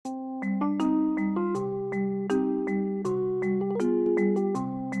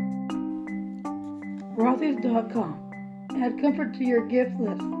Rothy's.com. Add comfort to your gift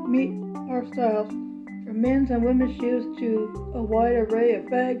list. Meet our styles from men's and women's shoes to a wide array of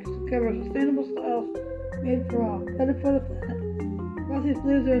bags to cover sustainable styles made for all. Better for the planet. Rothy's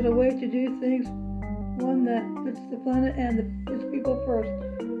believes there's a way to do things, one that fits the planet and its people first.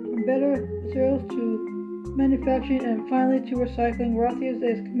 From better materials to manufacturing and finally to recycling, Rothy's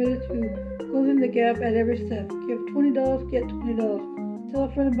is committed to closing the gap at every step. Give $20, get $20. Tell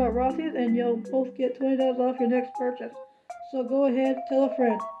a friend about Rothy's and you'll both get $20 off your next purchase. So go ahead, tell a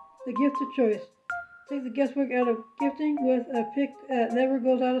friend. The gift of choice. Take the guesswork out of gifting with a pick that never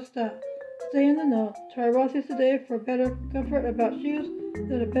goes out of style. Stay in the know. Try Rothy's today for better comfort about shoes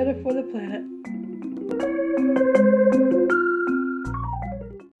that are better for the planet.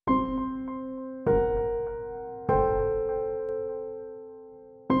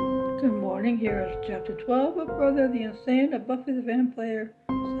 Good morning, here is Chapter 12 of Brother the Insane of Buffy the Vampire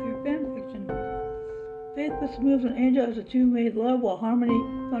Slayer Fanfiction. Faith puts moves an angel as the two made love while Harmony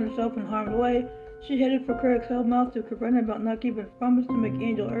found herself in harm's way. She headed for Craig's hellmouth to confront him about not keeping his promise to make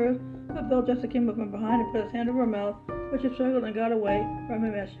Angel hers, but Bill just came up from behind and put his hand over her mouth, but she struggled and got away from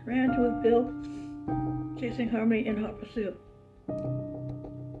him as she ran with Bill, chasing Harmony in hot pursuit.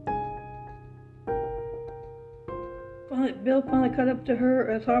 Bill finally caught up to her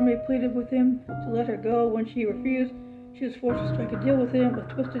as Harmony pleaded with him to let her go. When she refused, she was forced to strike a deal with him, a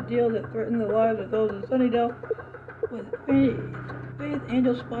twisted deal that threatened the lives of those in Sunnydale. With Faith,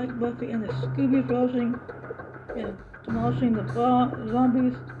 Angel, Spike, Buffy, and the Scoobies rushing and demolishing the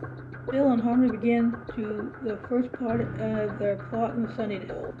zombies, Bill and Harmony begin to the first part of their plot in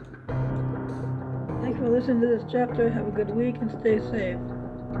Sunnydale. Thanks for listening to this chapter. Have a good week and stay safe.